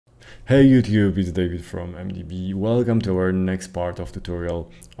Hey YouTube, it's David from MDB. Welcome to our next part of tutorial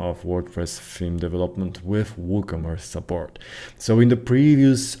of WordPress theme development with WooCommerce support. So in the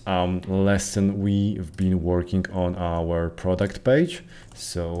previous lesson, we've been working on our product page.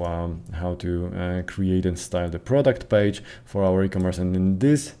 So how to create and style the product page for our e-commerce. And in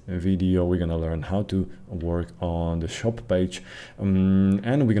this video, we're gonna learn how to work on the shop page.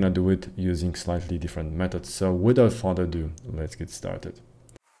 And we're gonna do it using slightly different methods. So without further ado, let's get started.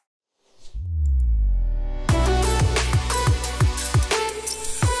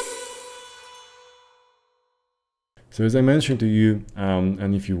 So as I mentioned to you,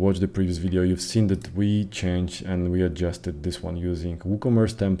 and if you watched the previous video, you've seen that we changed and we adjusted this one using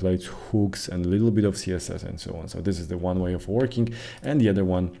WooCommerce templates, hooks, and a little bit of CSS and so on. So this is the one way of working, and the other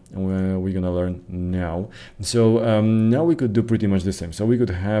one we're gonna learn now. So now we could do pretty much the same. So we could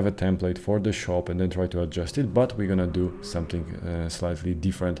have a template for the shop and then try to adjust it, but we're gonna do something slightly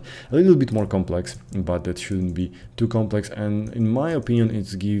different, a little bit more complex, but that shouldn't be too complex. And in my opinion,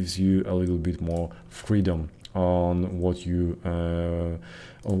 it gives you a little bit more freedom on what you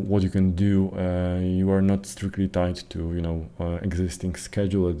can do. You are not strictly tied to existing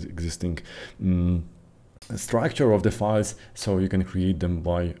schedule, existing structure of the files, so you can create them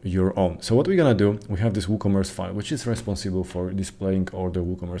by your own. So what we're gonna do, we have this WooCommerce file which is responsible for displaying all the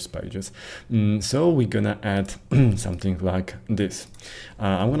WooCommerce pages. So we're gonna add something like this.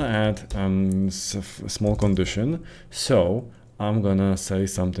 I'm gonna add a small condition. So I'm gonna say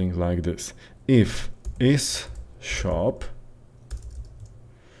something like this: if is shop,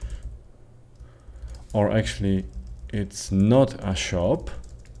 or actually it's not a shop,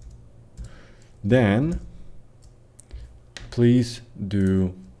 then please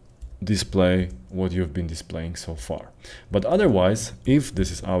do display what you've been displaying so far. But otherwise, if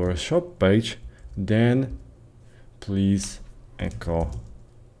this is our shop page, then please echo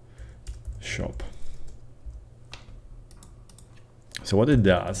shop. So what it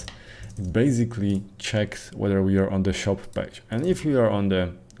does, it basically checks whether we are on the shop page, and if we are on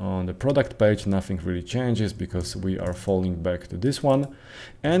the product page, nothing really changes because we are falling back to this one.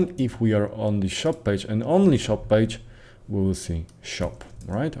 And if we are on the shop page and only shop page, we will see shop,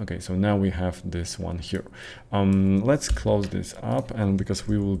 right? Okay, so now we have this one here. Let's close this up, and because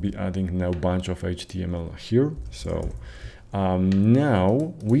we will be adding now a bunch of HTML here, so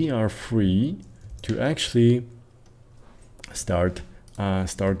now we are free to actually start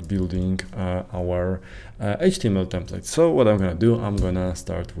building our HTML template. So what I'm gonna do, I'm gonna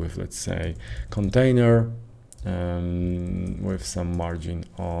start with, let's say, container with some margin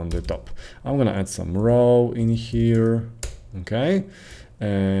on the top. I'm gonna add some row in here, okay,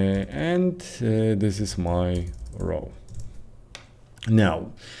 and this is my row.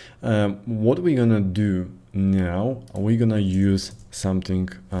 Now what we're gonna do now, we're gonna use something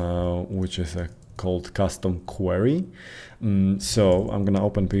which is called custom query. So I'm gonna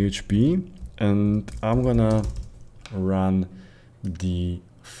open PHP and I'm gonna run the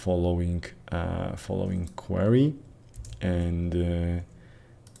following query, and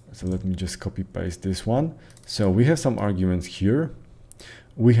so let me just copy paste this one. So we have some arguments here.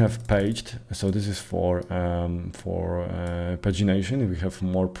 We have paged, so this is for pagination. We have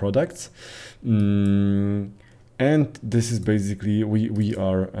more products, and this is basically we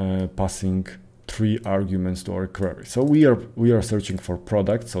are passing 3 arguments to our query. So we are searching for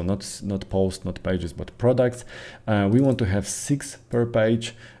products, so not posts, not pages, but products. We want to have 6 per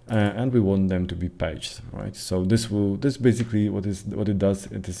page, and we want them to be paged, right? So this basically what it does.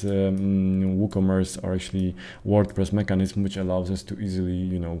 It is a WooCommerce, or actually WordPress mechanism, which allows us to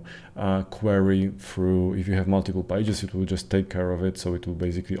easily query through. If you have multiple pages, it will just take care of it. So it will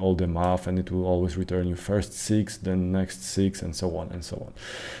basically all the math, and it will always return you first 6, then next 6, and so on and so on.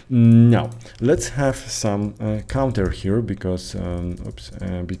 Now let's have some counter here, because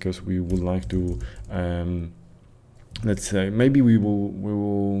because we would like to let's say maybe we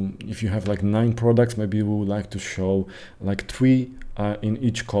will if you have like 9 products, maybe we would like to show like 3 in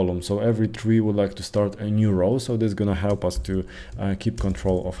each column. So every 3 would like to start a new row. So this is gonna help us to keep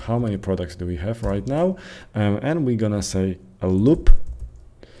control of how many products do we have right now. And we're gonna say a loop,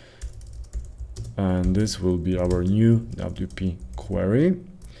 and this will be our new WP query,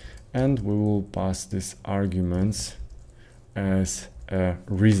 and we will pass these arguments as a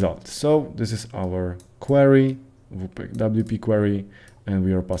result. So this is our query, WP query, and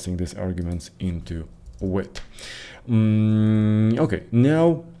we are passing these arguments into width. Okay,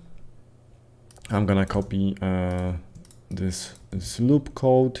 now I'm gonna copy this loop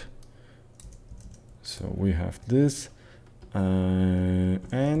code. So we have this,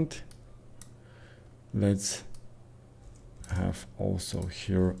 and let's have also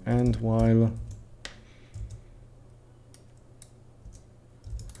here and while,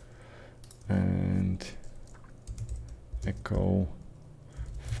 and echo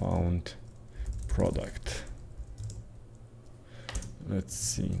found product. Let's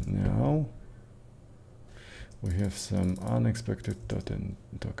see now. We have some unexpected token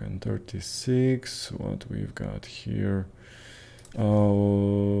 36. What we've got here.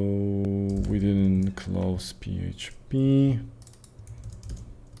 Oh, we didn't close PHP.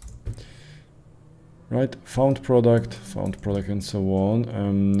 Right, found product, and so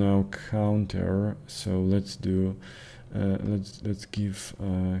on. Now counter. So let's do. Let's give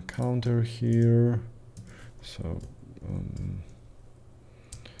a counter here. So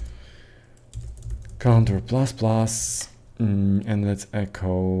counter plus, and let's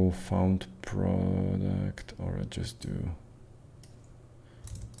echo found product, or just do.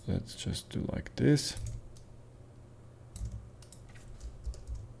 Let's just do like this.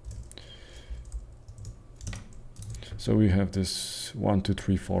 So we have this 1, 2,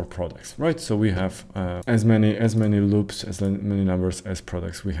 3, 4 products, right? So we have as many loops, as many numbers as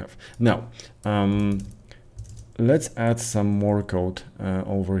products we have. Now, let's add some more code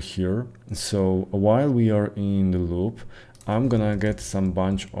over here. So while we are in the loop, I'm gonna get some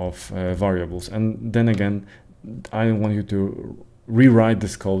bunch of variables, and then again, I don't want you to rewrite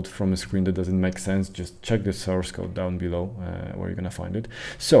this code from a screen that doesn't make sense. Just check the source code down below where you're gonna find it.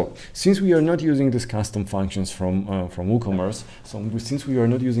 So since we are not using these custom functions from WooCommerce, so since we are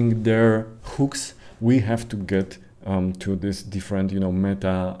not using their hooks, we have to get to this different,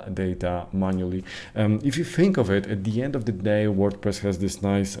 metadata manually. If you think of it, at the end of the day, WordPress has this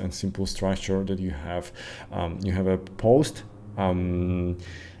nice and simple structure that you have a post,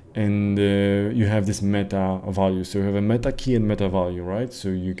 and you have this meta value. So you have a meta key and meta value, right? So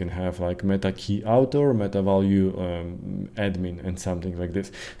you can have like meta key author, meta value admin, and something like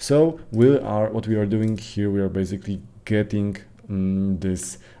this. So what we are doing here, we are basically getting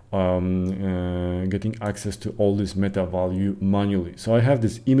getting access to all this meta value manually. So I have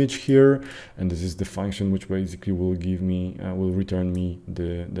this image here, and this is the function which basically will give me, will return me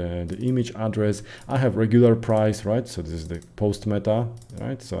the image address. I have regular price, right? So this is the post meta,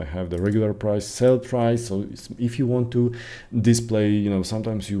 right? So I have the regular price, sale price. So if you want to display,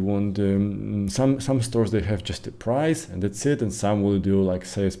 sometimes you want some stores, they have just the price and that's it, and some will do like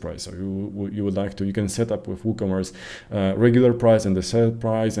sales price. So you would like to, you can set up with WooCommerce regular price and the sale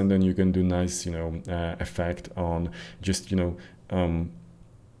price, and then you can do nice, effect on just,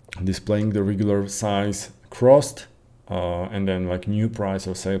 displaying the regular size crossed, and then like new price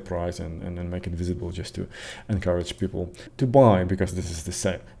or sale price, and then make it visible just to encourage people to buy because this is the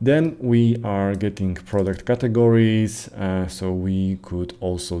sale. Then we are getting product categories, so we could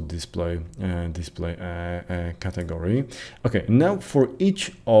also display a category. Okay, now for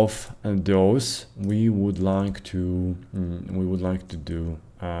each of those we would like to do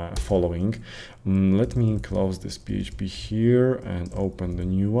following. Let me close this PHP here and open the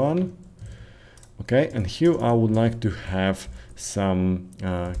new one. Okay, and here I would like to have some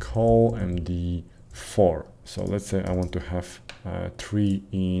call MD4. So let's say I want to have 3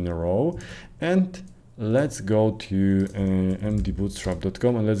 in a row, and let's go to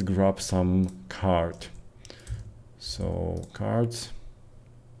mdbootstrap.com and let's grab some card. So cards,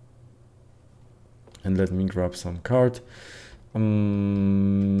 and let me grab some card.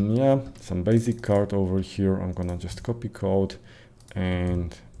 Yeah, some basic card over here. I'm gonna just copy code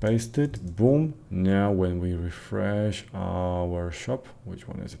and paste it. Boom. Now when we refresh our shop, which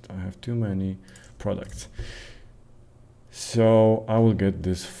one is it? I have too many products. So I will get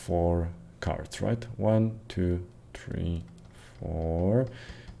this 4 cards, right? 1, 2, 3, 4.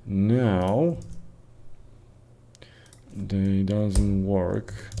 Now they doesn't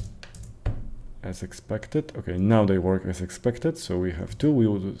work as expected. Okay, now they work as expected. So we have 2.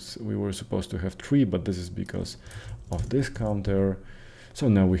 We were supposed to have 3, but this is because of this counter. So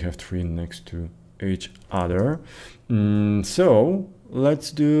now we have 3 next to each other. So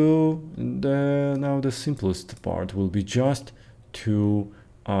let's do the simplest part will be just to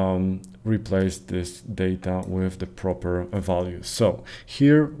replace this data with the proper values. So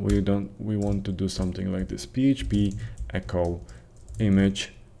here we want to do something like this: PHP echo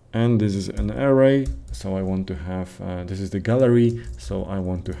image, and this is an array. So I want to have this is the gallery. So I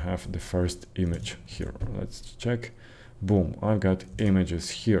want to have the first image here. Let's check. Boom, I've got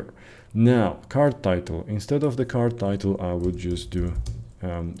images here. Now card title, instead of the card title, I would just do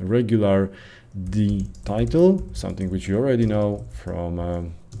regular the title, something which you already know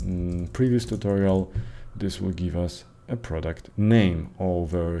from previous tutorial. This will give us a product name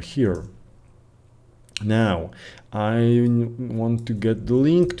over here. Now, I want to get the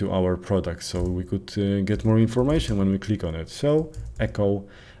link to our product so we could get more information when we click on it. So echo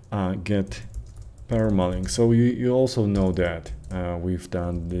get permalink. So you also know that we've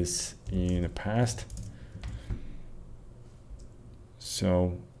done this in the past.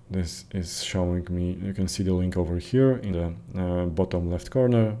 So this is showing me, you can see the link over here in the bottom left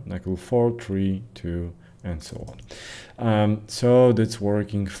corner, equal 4, 3, 2, and so on. So that's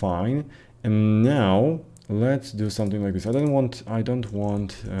working fine. And now let's do something like this. I don't want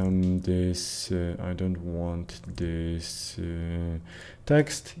this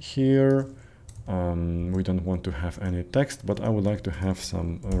text here. We don't want to have any text, but I would like to have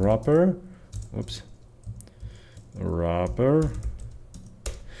some wrapper. Oops. Wrapper.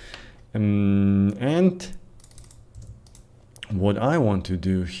 And what I want to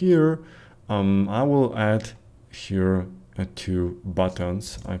do here, I will add here 2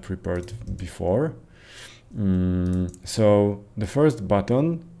 buttons I prepared before. So the first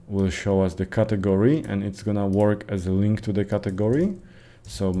button will show us the category, and it's gonna work as a link to the category.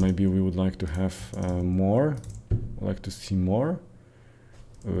 So maybe we would like to have more, like to see more.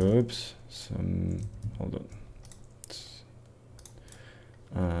 Oops, hold on.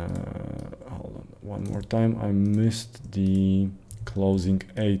 Hold on, one more time. I missed the closing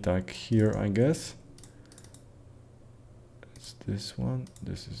A tag here, I guess. It's this one,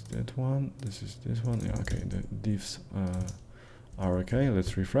 this is that one, this is this one. Yeah, okay, the divs are okay.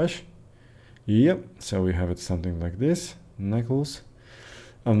 Let's refresh. Yep, so we have it something like this, knuckles.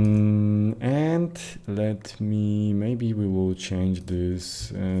 And maybe we will change this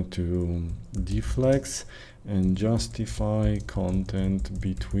to deflex and justify content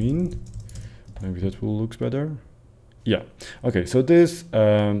between. Maybe that will look better. Yeah, okay, so this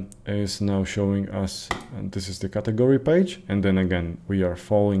is now showing us, and this is the category page, and then again we are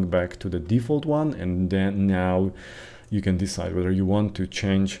falling back to the default one, and then now you can decide whether you want to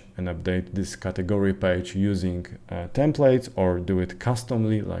change and update this category page using templates or do it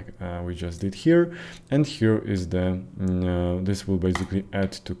customly like we just did here. And here is the, this will basically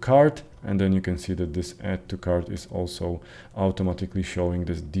add to cart, and then you can see that this add to cart is also automatically showing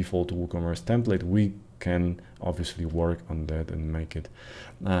this default WooCommerce template. We can obviously work on that and make it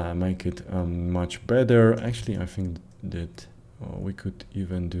much better. Actually, I think that we could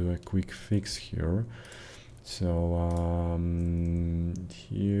even do a quick fix here. So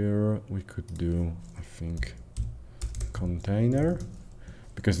here we could do, I think, container,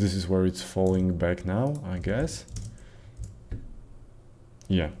 because this is where it's falling back now, I guess.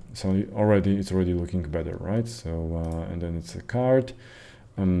 Yeah, so it's already looking better, right? So and then it's a cart.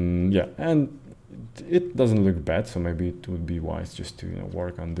 Yeah, and it doesn't look bad, so maybe it would be wise just to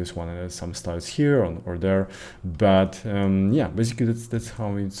work on this one and add some styles here or there. But yeah, basically that's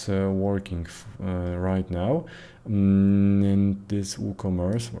how it's working right now. And this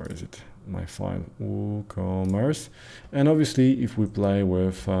WooCommerce, where is it? My file, WooCommerce. And obviously, if we play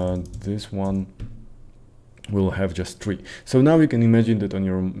with this one, we'll have just 3. So now you can imagine that on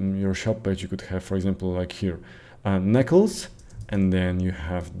your shop page you could have, for example, like here, knuckles. And then you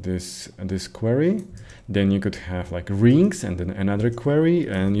have this query, then you could have like rings and then another query,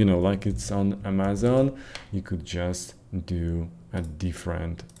 and like it's on Amazon, you could just do a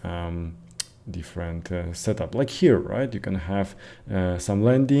different setup like here, right? You can have some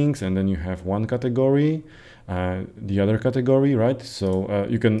landings, and then you have one category, the other category, right? So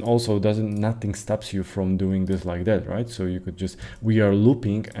you can also, nothing stops you from doing this like that, right? So you could just, we are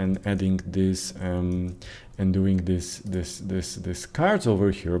looping and adding this and doing this cards over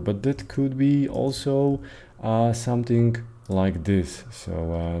here, but that could be also something like this.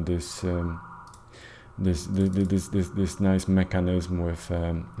 So this nice mechanism with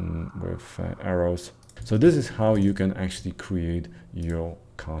arrows. So this is how you can actually create your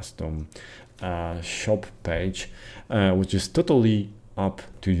custom shop page, which is totally up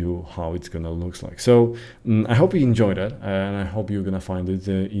to you how it's gonna look like. So I hope you enjoyed it, and I hope you're gonna find it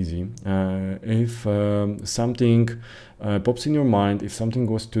easy. If something pops in your mind, if something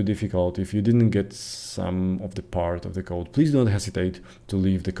was too difficult, if you didn't get some of the part of the code, please don't hesitate to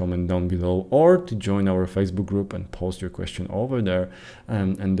leave the comment down below or to join our Facebook group and post your question over there,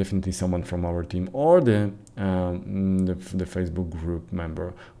 and definitely someone from our team or the Facebook group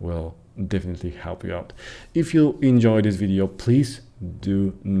member will definitely help you out. If you enjoyed this video, please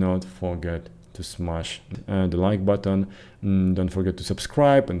do not forget to smash the like button. Don't forget to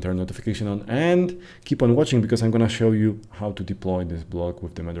subscribe and turn notification on, and keep on watching, because I'm gonna show you how to deploy this blog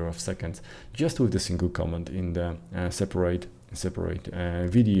with the matter of seconds, just with a single comment in the separate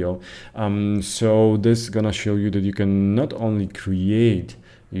video. So this is gonna show you that you can not only create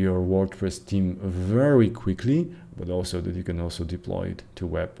your WordPress theme very quickly, but also that you can also deploy it to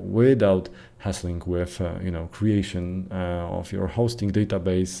web without hassling with creation of your hosting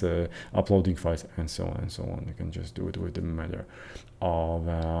database, uploading files, and so on and so on. You can just do it with a matter of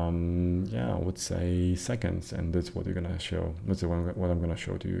I would say seconds, and that's what you're gonna show. That's what I'm gonna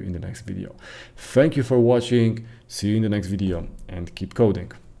show to you in the next video. Thank you for watching. See you in the next video, and keep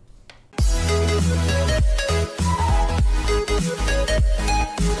coding.